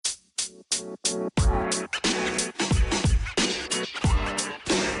Welcome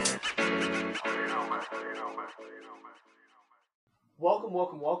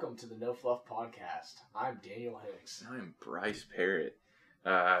to the No Fluff Podcast. I'm Daniel Hicks. I'm Bryce Parrott.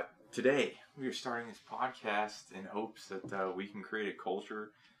 Today, we are starting this podcast in hopes that we can create a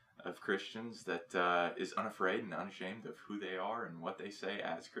culture of Christians that is unafraid and unashamed of who they are and what they say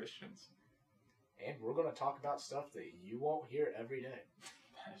as Christians. And we're going to talk about stuff that you won't hear every day.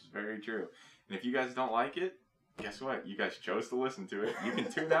 That is very true. And if you guys don't like it, guess what? You guys chose to listen to it. You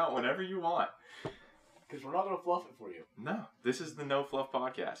can tune out whenever you want. Because we're not going to fluff it for you. No, this is the No Fluff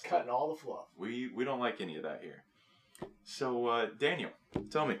Podcast. Cutting all the fluff. We don't like any of that here. So, Daniel,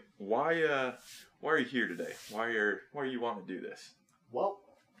 tell me, why are you here today? Why are you wanting to do this? Well,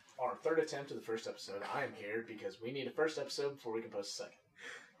 our third attempt of the first episode, I am here because we need a first episode before we can post a second.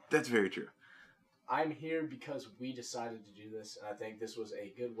 That's very true. I'm here because we decided to do this, and I think this was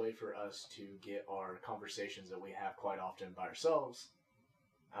a good way for us to get our conversations that we have quite often by ourselves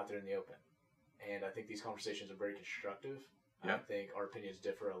out there in the open. And I think these conversations are very constructive. Yeah. I think our opinions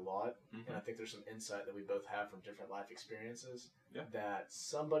differ a lot, and I think there's some insight that we both have from different life experiences that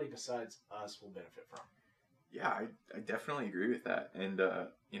somebody besides us will benefit from. Yeah, I definitely agree with that. And,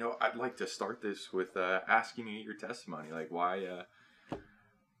 I'd like to start this with asking you your testimony. Like, why,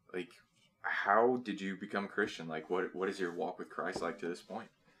 how did you become Christian? Like, what is your walk with Christ like to this point?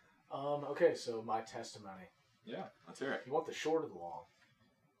 Okay, so my testimony. Yeah, let's hear it. You want the short or the long?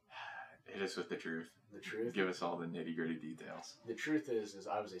 Hit us with the truth. The truth? Give us all the nitty-gritty details. The truth is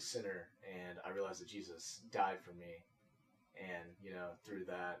I was a sinner, and I realized that Jesus died for me. And, through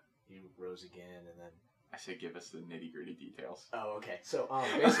that, he rose again, and then... I say give us the nitty-gritty details. Oh, okay. So,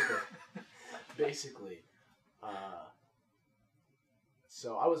 basically,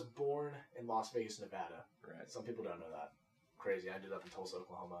 so I was born in Las Vegas, Nevada. Right. Some people don't know that. Crazy. I ended up in Tulsa,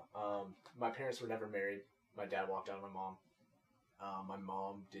 Oklahoma. My parents were never married. My dad walked out on my mom. My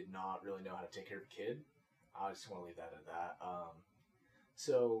mom did not really know how to take care of a kid. I just want to leave that at that.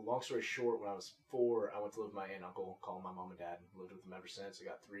 So, long story short, when I was 4, I went to live with my aunt and uncle, called my mom and dad, and lived with them ever since. I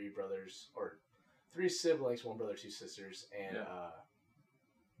got 3 siblings, 1 brother, 2 sisters. And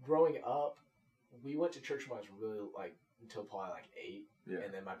growing up, we went to church when I was really, until probably 8. Yeah.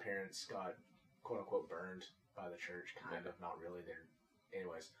 And then my parents got, quote-unquote, burned by the church. Kind of, not really.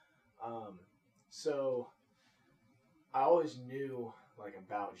 Anyways. So... I always knew,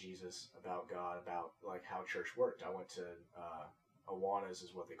 about Jesus, about God, about, how church worked. I went to Awanas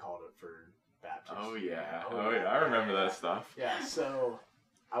is what they called it for Baptists. Oh, yeah. I remember that stuff. Yeah, so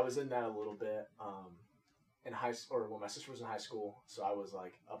I was in that a little bit in when my sister was in high school, so I was,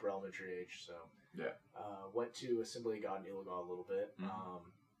 upper elementary age, so. Yeah. Went to Assembly of God in Illigal a little bit. Mm-hmm.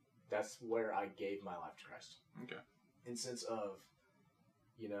 That's where I gave my life to Christ. Okay. In sense of...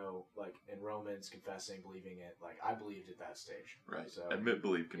 in Romans, confessing, believing it, I believed at that stage. Right. So, admit,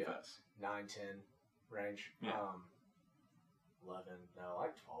 believe, confess. 9, 10 range. Yeah. 11, no,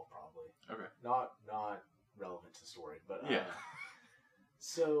 12 probably. Okay. Not relevant to the story, but yeah.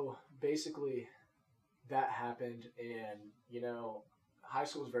 So basically, that happened, and high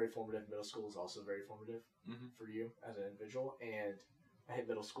school is very formative. Middle school is also very formative for you as an individual, and I hit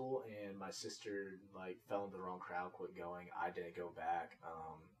middle school, and my sister, fell into the wrong crowd, quit going. I didn't go back.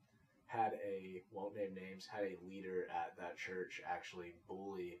 Won't name names, had a leader at that church actually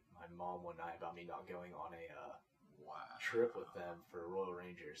bully my mom one night about me not going on a trip with them for Royal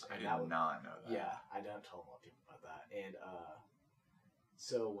Rangers. And I did not know that. Yeah, I don't tell a lot of people about that. And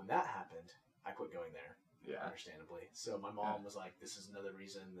so when that happened, I quit going there. Yeah. Understandably. So my mom was like, this is another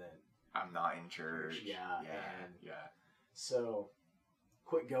reason that... I'm not in church. Yeah. So...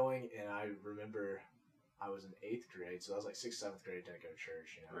 quit going, and I remember I was in 8th grade, so I was 6th, 7th grade, didn't go to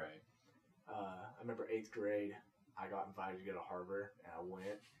church, Right. I remember 8th grade, I got invited to go to Harbor, and I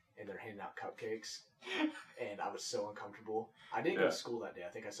went, and they're handing out cupcakes, and I was so uncomfortable. I didn't go to school that day. I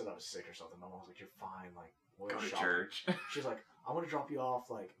think I said I was sick or something. My mom was like, you're fine, we'll go to church. She's like, I'm going to drop you off,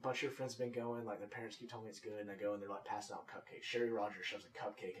 a bunch of your friends have been going, their parents keep telling me it's good, and I go, and they're, passing out cupcakes. Sherry Rogers shoves a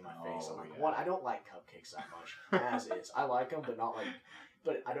cupcake in my face. I'm like, what? I don't like cupcakes that much, as is. I like them, but not,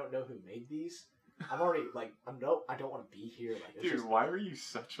 but I don't know who made these. I'm already, I don't want to be here. Dude, why were you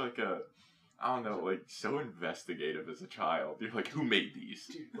such, so investigative as a child? You're like, who made these?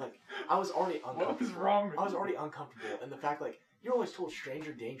 Dude, I was already uncomfortable. What was wrong with you? I was already uncomfortable, and the fact, you're always told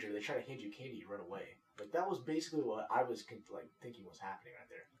stranger danger, they try to hand you candy, you run away. That was basically what I was, thinking was happening right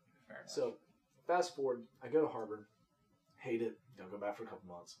there. Fair enough. So, fast forward, I go to Harvard, hate it, don't go back for a couple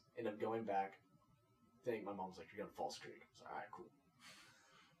months, end up going back, my mom's like, you're going to Falls Creek. I was like, alright, cool.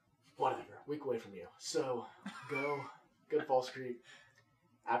 Whatever, week away from you. So, go to Falls Creek,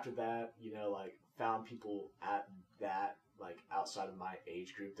 after that, like found people at that, like outside of my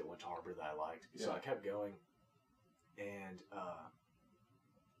age group that went to Harbor that I liked. So Yeah. I kept going. And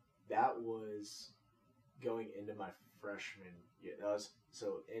that was going into my freshman year. That was,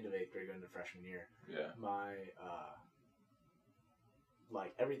 so end of 8th grade going into freshman year. Yeah. My,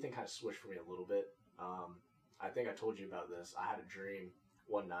 like everything kind of switched for me a little bit. I think I told you about this. I had a dream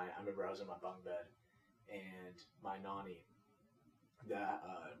one night. I remember I was in my bunk bed, and my nanny that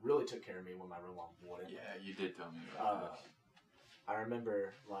really took care of me when my real mom wouldn't. Yeah, you did tell me about that. I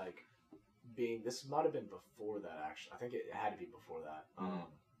remember like this might have been before that actually. I think it had to be before that.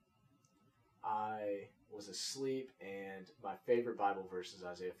 I was asleep, and my favorite Bible verse is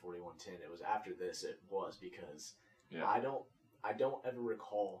Isaiah 41:10. It was after this. It was because I don't ever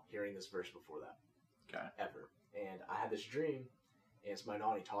recall hearing this verse before that. Okay. Ever. And I had this dream, and it's my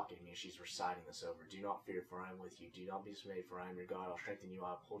nanny talking to me, and she's reciting this over. Do not fear, for I am with you. Do not be dismayed, for I am your God. I'll strengthen you.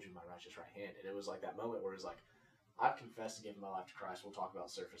 I'll uphold you with my righteous right hand. And it was like that moment where it's like, I've confessed and given my life to Christ. We'll talk about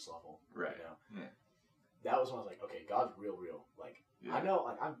surface level. Right. Yeah. That was when I was like, okay, God's real. Like, Yeah. I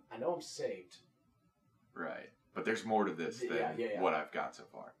know I'm saved. Right. But there's more to this than what I've got so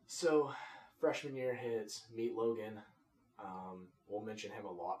far. So, freshman year hits, meet Logan. We'll mention him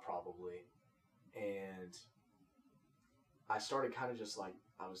a lot probably. And I started kind of just like,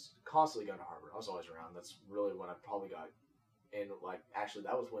 I was constantly going to Harbor. I was always around. That's really when I probably got, and like, actually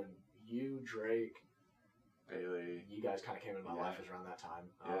that was when you, Drake, Bailey, you guys kind of came into my life. It was around that time.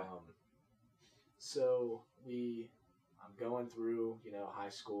 Yeah. So I'm going through, high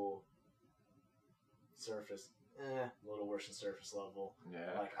school, surface, a little worse than surface level.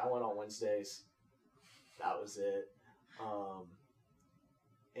 Yeah. Like, I went on Wednesdays. That was it.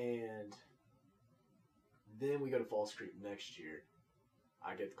 And then we go to Falls Creek next year.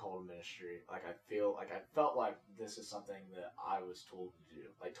 I get the call to ministry. Like, I felt like this is something that I was told to do.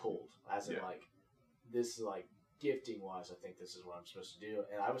 Like, told. As in, like, this is, like, gifting-wise, I think this is what I'm supposed to do.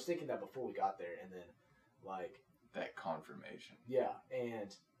 And I was thinking that before we got there. And then, like... that confirmation. Yeah.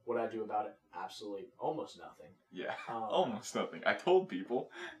 And what I do about it? Absolutely almost nothing. Yeah. Almost nothing. I told people.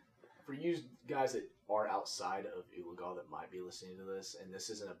 For you guys that are outside of Ulagal that might be listening to this, and this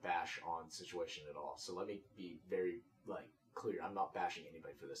isn't a bash on the situation at all, so let me be very, like, clear. I'm not bashing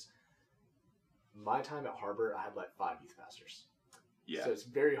anybody for this. My time at Harbor, I had, like, 5 youth pastors. Yeah. So it's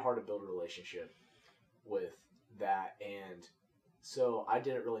very hard to build a relationship with that, and so I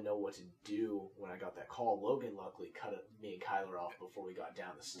didn't really know what to do when I got that call. Logan luckily cut me and Kyler off before we got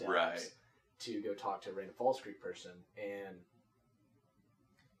down the steps to go talk to a random Falls Creek person, and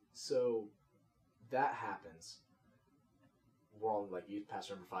so that happens. We're on like youth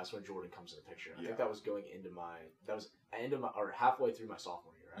pastor number 5. So when Jordan comes in the picture, I think that was going into or halfway through my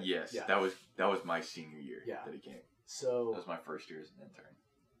sophomore year, right? Yes, yeah. that was my senior year that he came. So that was my first year as an intern.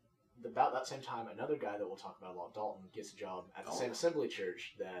 About that same time, another guy that we'll talk about a lot, Dalton, gets a job at the same assembly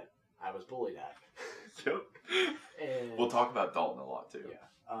church that I was bullied at. Yep. And we'll talk about Dalton a lot too.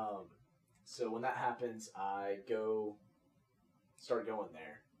 Yeah. So when that happens, I start going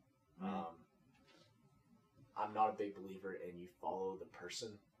there. I'm not a big believer in you follow the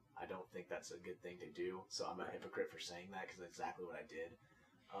person. I don't think that's a good thing to do. So I'm a hypocrite for saying that because that's exactly what I did.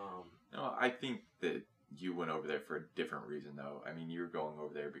 No, I think that you went over there for a different reason, though. I mean, you were going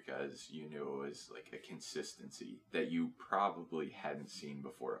over there because you knew it was like a consistency that you probably hadn't seen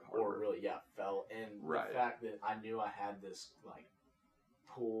before at Harbor. Or really, felt. And the fact that I knew I had this like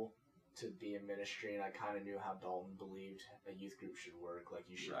pull to be in ministry, and I kind of knew how Dalton believed a youth group should work. Like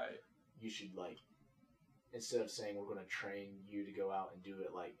you should like, instead of saying we're going to train you to go out and do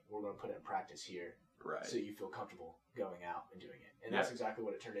it, like we're going to put it in practice here, so you feel comfortable going out and doing it. And that's exactly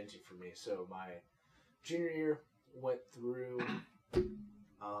what it turned into for me. So my junior year went through,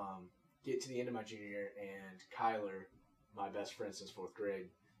 get to the end of my junior year, and Kyler, my best friend since 4th grade,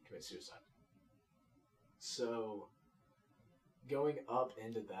 commits suicide. So going up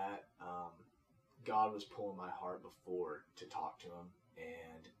into that, God was pulling my heart before to talk to him,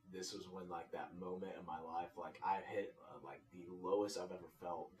 and this was when like that moment in my life, like I hit like the lowest I've ever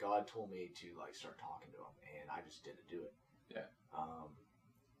felt. God told me to like start talking to him, and I just didn't do it. Yeah.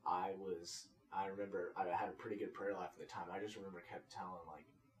 I remember I had a pretty good prayer life at the time. I just remember kept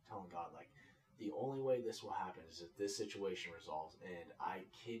telling God, like, the only way this will happen is if this situation resolves. And I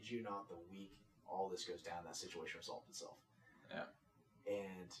kid you not, the week all this goes down, that situation resolved itself. Yeah.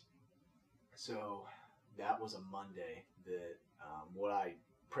 And so that was a Monday that what I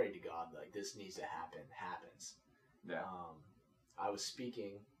prayed to God, like, this needs to happen, happens. Yeah. I was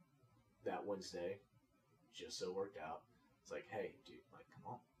speaking that Wednesday, just so worked out. It's like, hey, dude, like,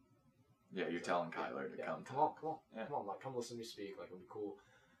 come on. Yeah, you're telling Kyler to come. Come on. Yeah. Come on, like, come listen to me speak. Like, it'll be cool.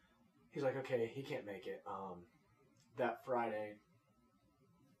 he's like, okay, he can't make it. That Friday,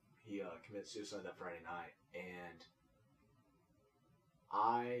 he committed suicide that Friday night, and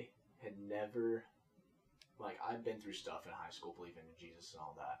I had never, like, I'd been through stuff in high school, believing in Jesus and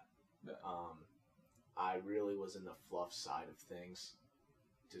all that. Yeah. I really was in the fluff side of things,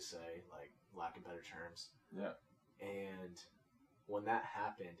 to say, like, lack of better terms. Yeah. And when that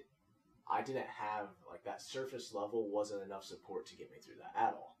happened, I didn't have, like, that surface level wasn't enough support to get me through that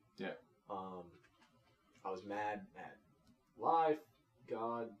at all. Yeah. I was mad at life,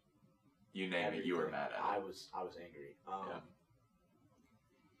 God. You name it, you were mad at it. I was angry.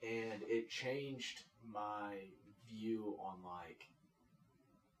 And it changed my view on, like,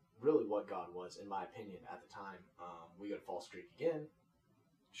 really what God was, in my opinion, at the time. We got a Falls Creek again.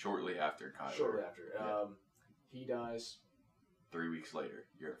 Shortly after Kyler. Shortly after. He dies. 3 weeks later,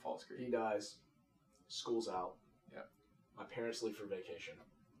 you're at Falls Creek. He dies. School's out. Yeah. My parents leave for vacation.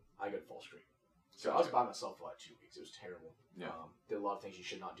 I go to Falls Creek. So I was by myself for like 2 weeks. It was terrible. Yeah. Did a lot of things you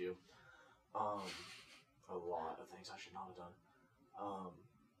should not do. A lot of things I should not have done.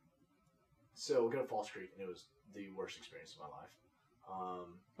 So we go to Falls Creek, and it was the worst experience of my life.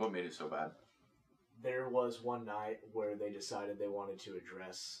 What made it so bad? There was one night where they decided they wanted to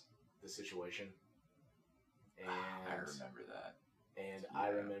address the situation. And I remember that. And Yeah. I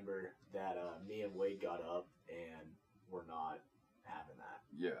remember that me and Wade got up and were not having that.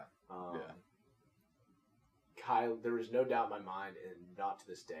 Yeah. Yeah. Kyle, there was no doubt in my mind, and not to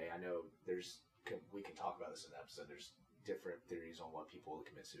this day. I know we can talk about this in the episode. There's different theories on what people who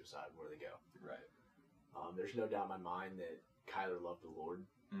commit suicide, where they go. Right. There's no doubt in my mind that Kyler loved the Lord.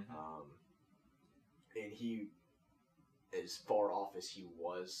 Mm-hmm. And he, as far off as he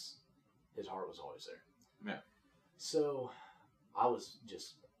was, his heart was always there. Yeah. So I was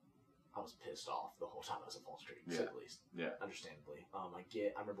pissed off the whole time I was at Falls Creek, to say the least. Yeah. Understandably. I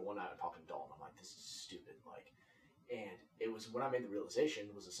remember one night I'm talking to Dalton. I'm like, this is stupid. Like, and it was when I made the realization,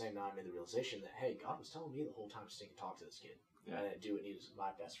 it was the same night I made the realization that, hey, God was telling me the whole time to stick and talk to this kid. Yeah. I didn't do it. He was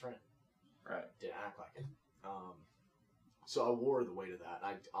my best friend. Right. Didn't act like it. So I wore the weight of that.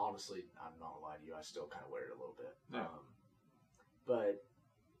 I honestly, I'm not gonna lie to you, I still kind of wear it a little bit. Yeah. But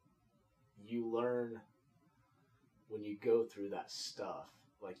you learn when you go through that stuff,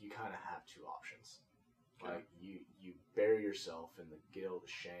 like, you kind of have two options. Okay. Like, you bury yourself in the guilt,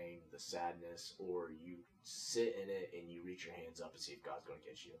 the shame, the sadness, or you sit in it and you reach your hands up and see if God's going to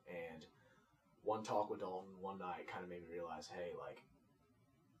get you. And one talk with Dalton one night kind of made me realize, hey, like,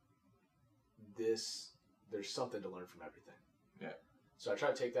 there's something to learn from everything. Yeah. So I try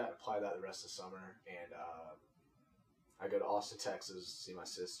to take that and apply that the rest of the summer, and I go to Austin, Texas, see my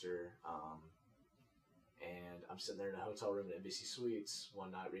sister, and I'm sitting there in a hotel room at NBC Suites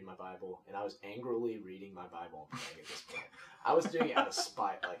one night reading my Bible, and I was angrily reading my Bible and praying at this point. I was doing it out of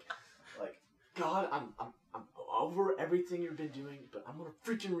spite, like God, I'm over everything you've been doing, but I'm gonna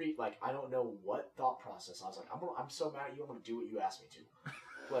freaking read. Like, I don't know what thought process. I was like, I'm so mad at you. I'm gonna do what you asked me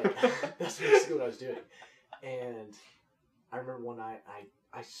to. Like, that's basically what I was doing. And I remember one night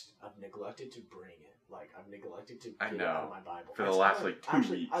I've neglected to bring it. Like, I've neglected to get it out of my Bible. For the last, like, 2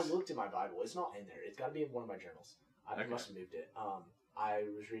 weeks. I looked at my Bible. It's not in there. It's got to be in one of my journals. I must have moved it. I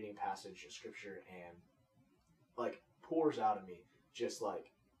was reading a passage of scripture and, like, pours out of me just, like,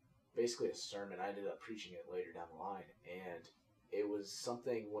 basically a sermon. I ended up preaching it later down the line. And it was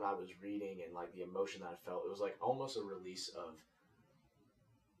something when I was reading and, like, the emotion that I felt, it was, like, almost a release of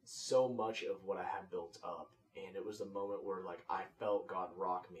so much of what I had built up. And it was the moment where, like, I felt God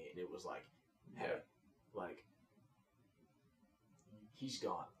rock me, and it was like, hey, like, he's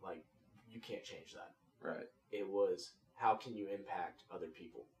gone. Like, you can't change that. Right. It was, how can you impact other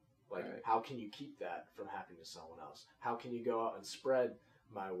people? Like, how can you keep that from happening to someone else? How can you go out and spread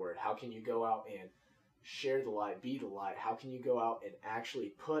my word? How can you go out and share the light, be the light? How can you go out and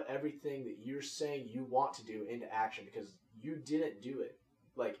actually put everything that you're saying you want to do into action because you didn't do it?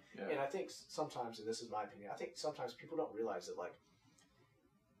 Like, and I think sometimes, and this is my opinion, I think sometimes people don't realize that, like,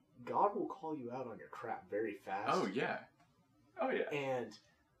 God will call you out on your crap very fast. Oh, yeah. Oh, yeah. And,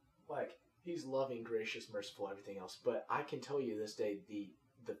 like, he's loving, gracious, merciful, everything else. But I can tell you this day,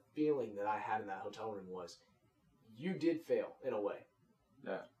 the feeling that I had in that hotel room was, you did fail, in a way.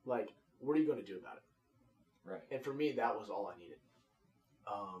 Yeah. Like, what are you going to do about it? Right. And for me, that was all I needed.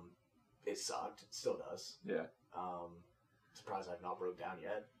 It sucked. It still does. Yeah. Surprised I've not broke down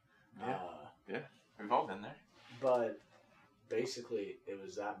yet. Yeah. We've all been there. But basically, it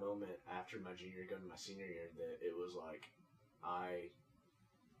was that moment after my junior year, going to my senior year, that it was like, I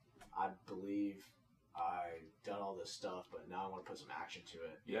believe I've done all this stuff, but now I want to put some action to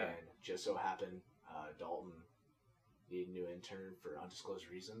it. Yeah. And just so happened, Dalton, need a new intern for undisclosed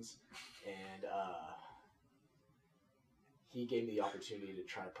reasons, and he gave me the opportunity to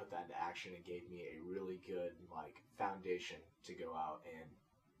try to put that into action and gave me a really good like foundation to go out and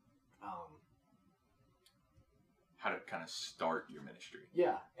how to kind of start your ministry.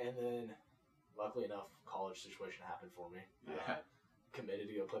 Yeah, and then luckily enough, college situation happened for me. Yeah. Committed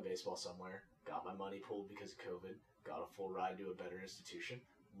to go play baseball somewhere. Got my money pulled because of COVID. Got a full ride to a better institution.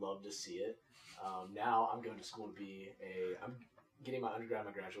 Love to see it. Now I'm going to school to be I'm getting my undergrad,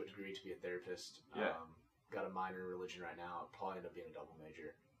 my graduate degree to be a therapist. Yeah. Got a minor in religion right now. I'll probably end up being a double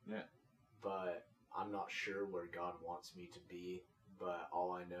major. Yeah. But I'm not sure where God wants me to be. But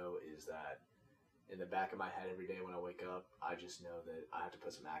all I know is that in the back of my head every day when I wake up, I just know that I have to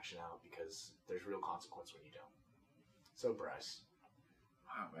put some action out because there's real consequence when you don't. So, Bryce.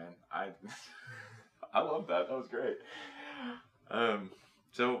 Wow, man. I love that. That was great.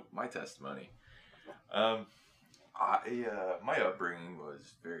 So my testimony. My upbringing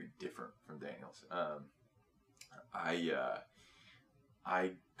was very different from Daniel's.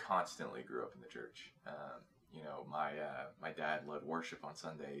 I constantly grew up in the church. My dad led worship on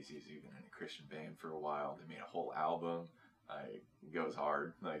Sundays. He was even in a Christian band for a while. They made a whole album. It goes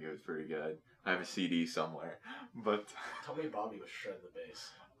hard. Like, it was pretty good. I have a CD somewhere. But Tell me Bobby was shredding the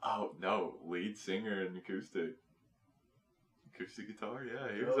bass. oh no, lead singer and acoustic guitar.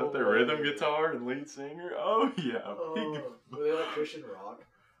 Yeah, he was up there, rhythm guitar and lead singer. Oh yeah. Were they like Christian rock?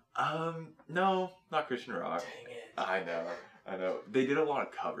 No, not Christian rock. Dang it. I know. They did a lot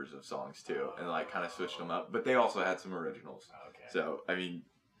of covers of songs too, and like kind of switched them up. But they also had some originals. Okay. So I mean,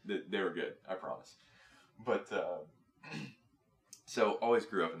 they were good. I promise. But so always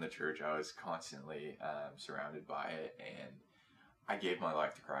grew up in the church. I was constantly surrounded by it, and I gave my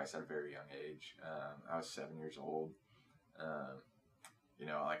life to Christ at a very young age. I was 7 years old.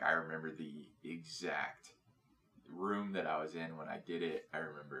 I remember the exact room that I was in when I did it. I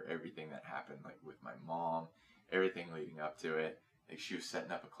remember everything that happened, like with my mom, everything leading up to it. Like, she was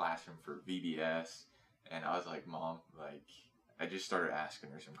setting up a classroom for VBS, and I was like, Mom, like, I just started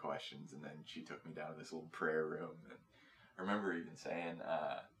asking her some questions, and then she took me down to this little prayer room, and I remember even saying,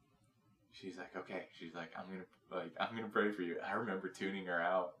 she's like, okay, she's like, I'm gonna pray for you. I remember tuning her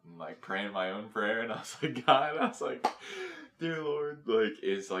out and like praying my own prayer, and I was like, God, I was like, dear Lord, like,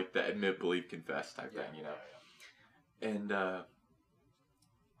 it's like the admit, believe, confess type thing, you know? Yeah. And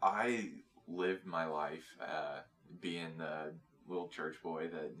I lived my life being the little church boy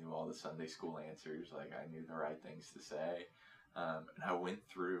that knew all the Sunday school answers. Like, I knew the right things to say. And I went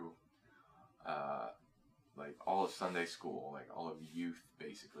through like all of Sunday school, like all of youth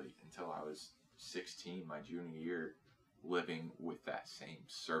basically, until I was 16, my junior year, living with that same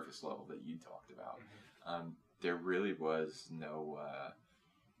surface level that you talked about. Mm-hmm. There really was no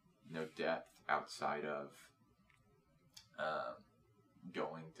depth outside of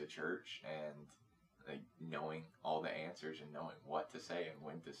going to church and like knowing all the answers and knowing what to say and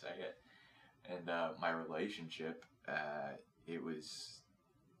when to say it. And my relationship, it was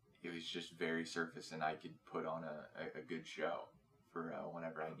just very surface, and I could put on a good show for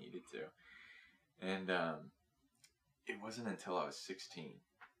whenever I needed to. And it wasn't until I was 16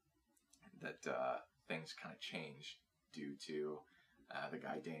 that things kind of changed due to the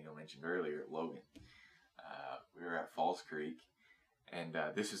guy Daniel mentioned earlier, Logan. We were at Falls Creek, and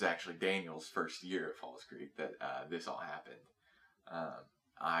this was actually Daniel's first year at Falls Creek that this all happened.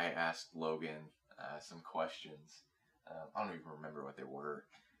 I asked Logan some questions. I don't even remember what they were,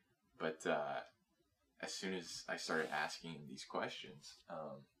 but as soon as I started asking him these questions,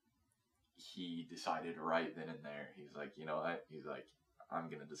 he decided right then and there. He's like, you know what? He's like, I'm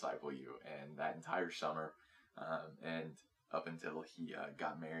going to disciple you. And that entire summer, and up until he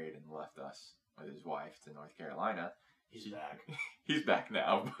got married and left us with his wife to North Carolina. He's back. He's back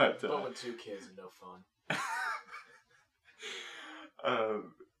now, but with 2 kids and no fun.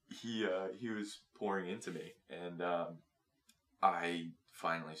 He was pouring into me, and I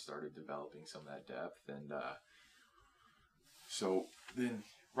finally started developing some of that depth. And so then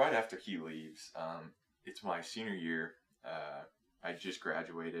right after he leaves, it's my senior year. I just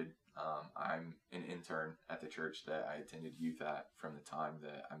graduated. I'm an intern at the church that I attended youth at from the time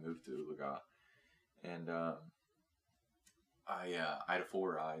that I moved to Ulaga. And I had a full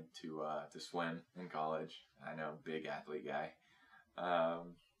ride to swim in college. I know, big athlete guy.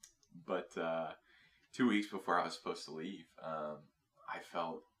 But 2 weeks before I was supposed to leave, I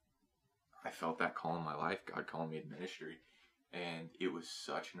felt that call in my life, God calling me to ministry. And it was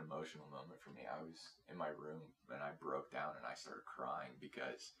such an emotional moment for me. I was in my room and I broke down and I started crying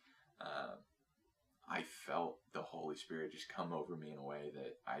because I felt the Holy Spirit just come over me in a way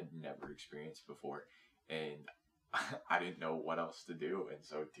that I'd never experienced before. And I didn't know what else to do, and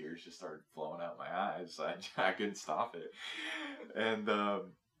so tears just started flowing out my eyes. I couldn't stop it. And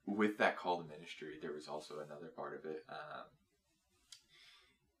with that call to ministry, there was also another part of it.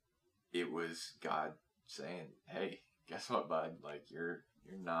 It was God saying, "Hey, guess what, bud? Like you're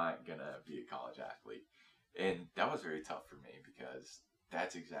not gonna be a college athlete," and that was very tough for me because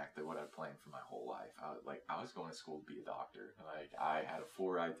that's exactly what I planned for my whole life. I was going to school to be a doctor. Like I had a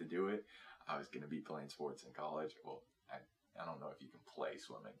full ride to do it. I was gonna be playing sports in college. Well, I don't know if you can play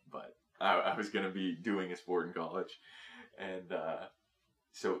swimming, but I was gonna be doing a sport in college, and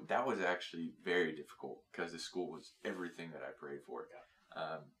so that was actually very difficult because the school was everything that I prayed for.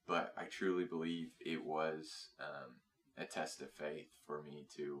 But I truly believe it was a test of faith for me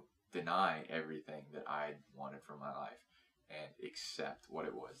to deny everything that I wanted from my life and accept what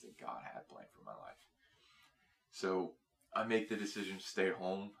it was that God had planned for my life. So I make the decision to stay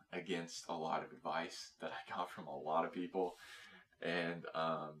home against a lot of advice that I got from a lot of people. And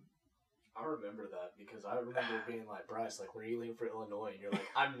I remember that because I remember being like, Bryce, like, where are you leaving for Illinois? And you're like,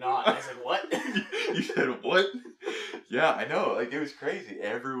 I'm not. I was like, what? You said what? Yeah, I know. Like, it was crazy.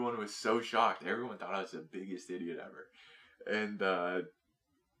 Everyone was so shocked. Everyone thought I was the biggest idiot ever. And,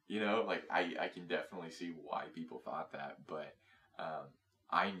 like, I can definitely see why people thought that. But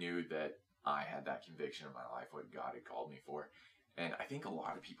I knew that I had that conviction in my life, what God had called me for. And I think a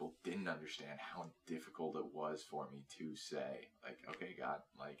lot of people didn't understand how difficult it was for me to say, like, okay, God,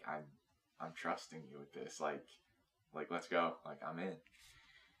 like, I'm trusting you with this. Like, let's go. Like, I'm in.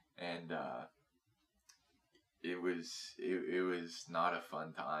 And it was not a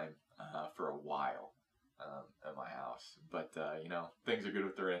fun time for a while at my house. But things are good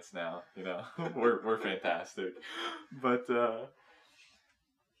with the rents now. We're fantastic. But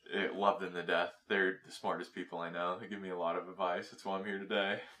love them to death. They're the smartest people I know. They give me a lot of advice. That's why I'm here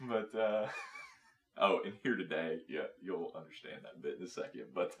today. But and here today, yeah, you'll understand that a bit in a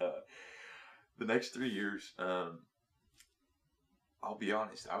second. But the next 3 years, I'll be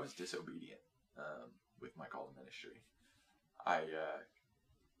honest, I was disobedient with my call to ministry. I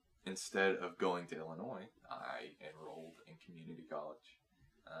instead of going to Illinois, I enrolled in community college.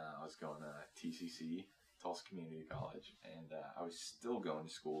 I was going to TCC, Tulsa Community College, and I was still going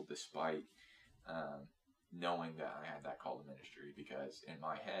to school despite knowing that I had that call to ministry, because in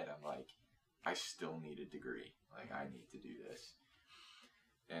my head I'm like, I still need a degree. Like, I need to do this.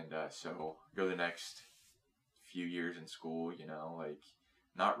 And so go the next few years in school,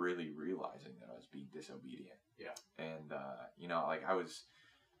 not really realizing that I was being disobedient. Yeah. And,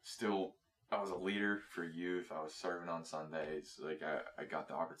 I was a leader for youth. I was serving on Sundays. Like, I got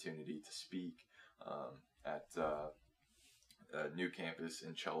the opportunity to speak at a new campus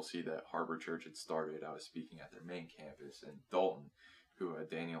in Chelsea that Harbor Church had started. I was speaking at their main campus in Dalton, who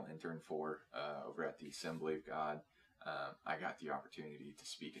Daniel interned for over at the Assembly of God. I got the opportunity to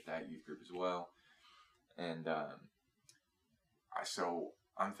speak at that youth group as well. And so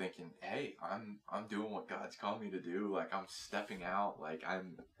I'm thinking, hey, I'm doing what God's called me to do. Like, I'm stepping out.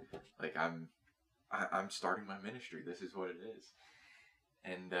 I'm starting my ministry. This is what it is.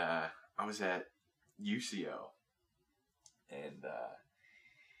 And I was at UCO. And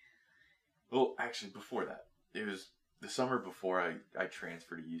actually before that, it was the summer before I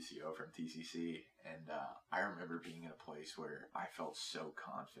transferred to UCO from TCC, and I remember being in a place where I felt so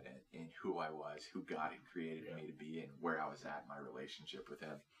confident in who I was, who God had created me to be, and where I was at in my relationship with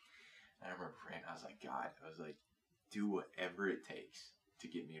Him. And I remember praying, I was like, God, do whatever it takes to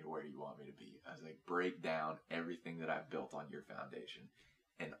get me to where you want me to be. I was like, break down everything that I've built on your foundation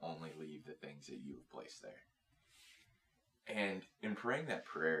and only leave the things that you have placed there. And in praying that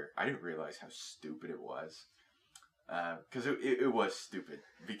prayer, I didn't realize how stupid it was. Because it was stupid,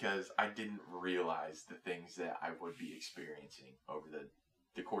 because I didn't realize the things that I would be experiencing over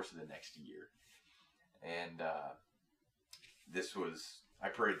the course of the next year. And I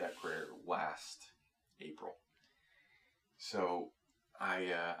prayed that prayer last April. So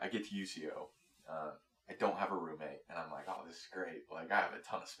I get to UCO. I don't have a roommate, and I'm like, oh, this is great. Like, I have a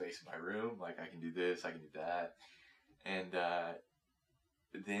ton of space in my room. Like, I can do this, I can do that. And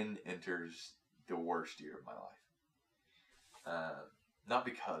then enters the worst year of my life. Not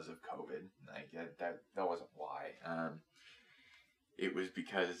because of COVID, like that wasn't why. It was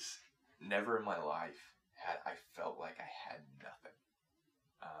because never in my life had I felt like I had nothing.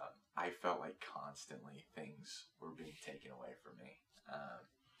 I felt like constantly things were being taken away from me.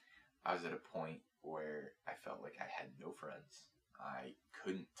 I was at a point where I felt like I had no friends. I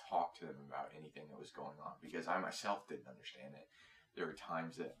couldn't talk to them about anything that was going on because I myself didn't understand it. There were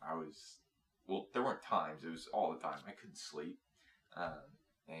times that there weren't times, it was all the time. I couldn't sleep.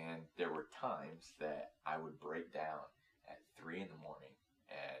 And there were times that I would break down at 3 in the morning,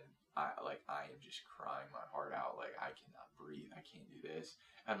 and I am just crying my heart out. Like, I cannot breathe. I can't do this.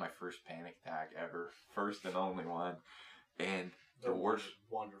 I had my first panic attack ever, first and only one. And the worst.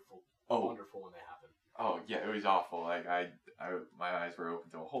 Wonderful. Oh, wonderful when they happen. Oh yeah, it was awful. Like my eyes were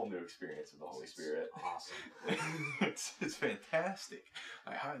open to a whole new experience of the Holy Spirit. Awesome. It's fantastic.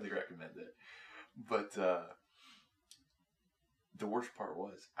 I highly recommend it. But the worst part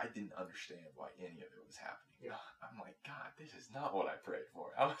was I didn't understand why any of it was happening. Yeah. I'm like, God, this is not what I prayed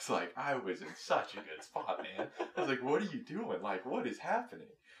for. I was like, I was in such a good spot, man. I was like, what are you doing? Like, what is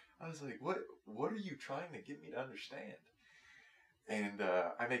happening? I was like, what are you trying to get me to understand? And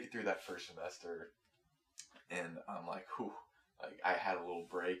I make it through that first semester, and I'm like, whew. Like, I had a little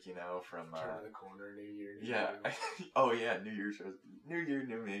break, you know, from... Turn the corner, New Year, New yeah. You. Oh, yeah, New Year,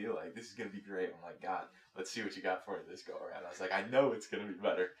 New Me. Like, this is going to be great. I'm like, God, let's see what you got for me this go around. I was like, I know it's going to be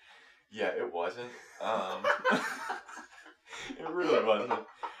better. Yeah, it wasn't. It really wasn't.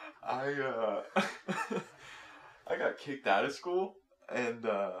 I got kicked out of school, and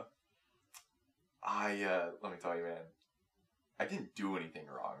let me tell you, man, I didn't do anything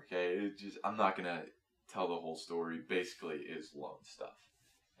wrong, okay? It just, I'm not going to tell the whole story. Basically, is loan stuff.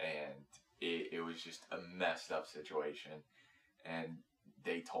 And it was just a messed up situation. And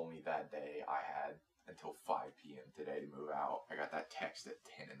they told me that day I had until 5 p.m. today to move out. I got that text at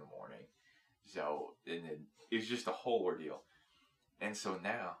 10 in the morning. So, and then it was just a whole ordeal. And so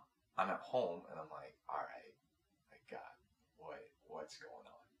now I'm at home and I'm like, all right, like, God, what's going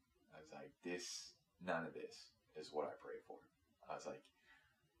on? I was like, none of this is what I prayed for. I was like,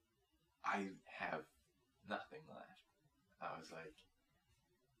 I have nothing left. I was like,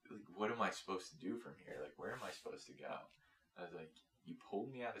 what am I supposed to do from here? Like, where am I supposed to go? I was like, you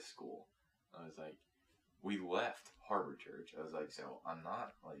pulled me out of school. I was like, we left Harbor Church. I was like, so I'm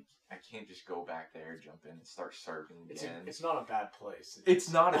not, like, I can't just go back there, jump in, and start serving again. It's not a bad place. It's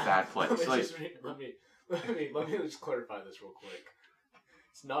not a bad place. let me just clarify this real quick.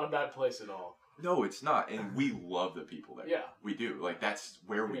 It's not a bad place at all. No, it's not. And we love the people there. Yeah. We do. Like, that's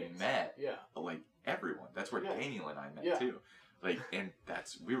where we met. Yeah. Like, everyone. That's where Daniel and I met, too. Like, and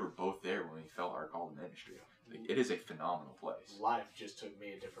we were both there when we felt our call to ministry. Like, it is a phenomenal place. Life just took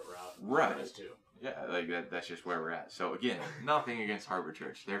me a different route. Right. Us too. Yeah, like, that's just where we're at. So, again, nothing against Harbor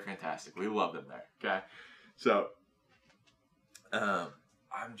Church. They're fantastic. We love them there. Okay? So,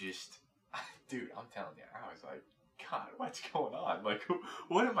 I'm just, dude, I'm telling you, I was like, God, what's going on? Like,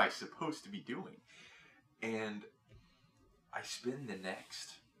 what am I supposed to be doing? And I spend the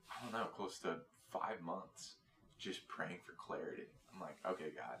next, I don't know, close to 5 months just praying for clarity. I'm like,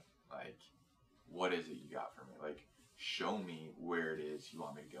 okay, God, like, what is it you got for me? Like, show me where it is you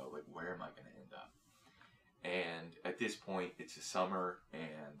want me to go. Like, where am I going to end up? And at this point, it's the summer,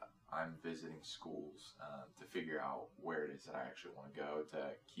 and I'm visiting schools to figure out where it is that I actually want to go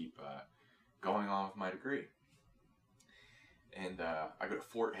to keep going on with my degree. And I go to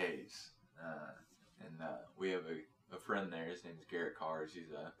Fort Hays, and we have a friend there. His name is Garrett Cars.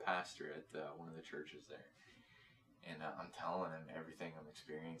 He's a pastor at one of the churches there. And I'm telling him everything I'm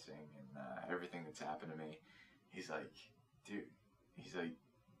experiencing and everything that's happened to me. He's like, dude, he's like,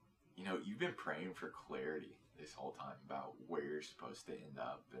 you know, you've been praying for clarity this whole time about where you're supposed to end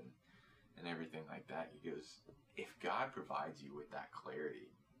up and everything like that. He goes, if God provides you with that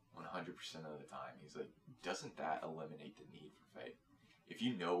clarity 100% of the time, he's like, doesn't that eliminate the need for faith? If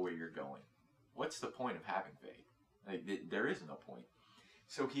you know where you're going, what's the point of having faith? Like, there is no point.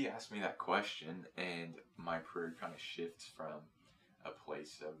 So he asked me that question, and my prayer kind of shifts from a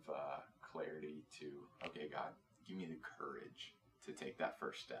place of clarity to, okay, God, give me the courage to take that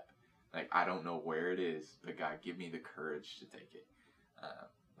first step. Like, I don't know where it is, but God, give me the courage to take it.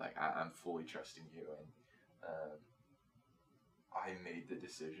 Like, I'm fully trusting you, and I made the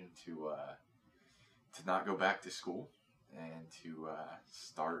decision to not go back to school and to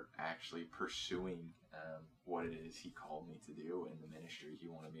start actually pursuing what it is he called me to do in the ministry he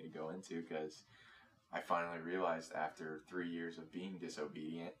wanted me to go into, because I finally realized after 3 years of being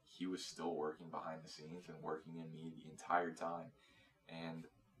disobedient, he was still working behind the scenes and working in me the entire time. And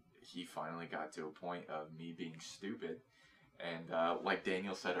he finally got to a point of me being stupid and like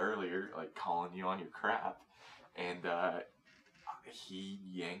Daniel said earlier, like calling you on your crap. And he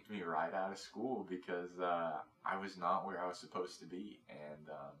yanked me right out of school because I was not where I was supposed to be. And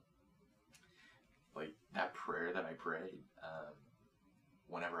like that prayer that I prayed,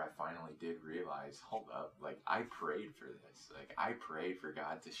 whenever I finally did realize, hold up, like I prayed for this. Like I prayed for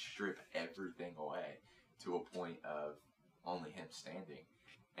God to strip everything away to a point of only him standing.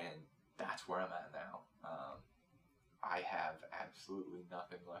 And that's where I'm at now. I have absolutely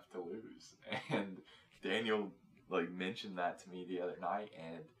nothing left to lose. And Daniel mentioned that to me the other night,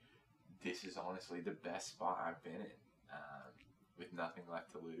 and this is honestly the best spot I've been in, with nothing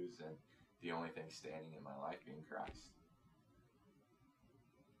left to lose, and the only thing standing in my life being Christ.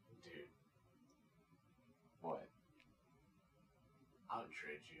 Dude. What? I would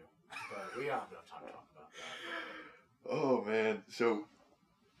trade you, but we don't have enough time to talk about that. Oh man, so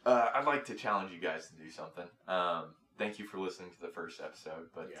I'd like to challenge you guys to do something. Thank you for listening to the first episode,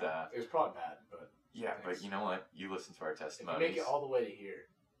 but it was probably bad, but yeah, but you know what? You listen to our testimonies. If you make it all the way to here,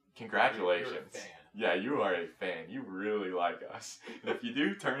 congratulations. You're a fan. Yeah, you are a fan. You really like us. And if you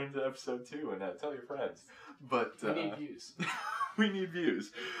do, turn into episode 2 and tell your friends. But we need views. We need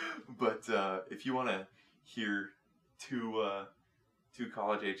views. But if you want to hear two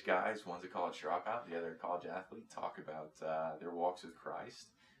college-age guys, one's a college dropout, the other a college athlete, talk about their walks with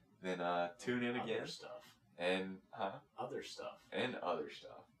Christ, then tune in again. Other stuff. And, Other stuff. And other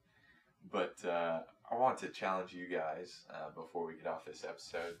stuff. But I want to challenge you guys, before we get off this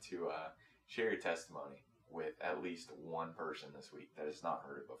episode, to share your testimony with at least one person this week that has not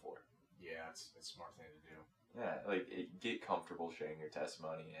heard it before. Yeah, it's a smart thing to do. Yeah, get comfortable sharing your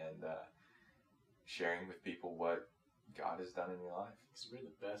testimony and sharing with people what God has done in your life. Because we're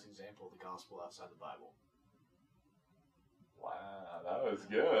the best example of the gospel outside the Bible. Wow, that was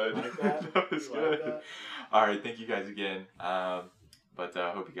good. Like that? That was You good. like that? All right, thank you guys again. But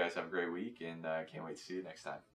I hope you guys have a great week, and can't wait to see you next time.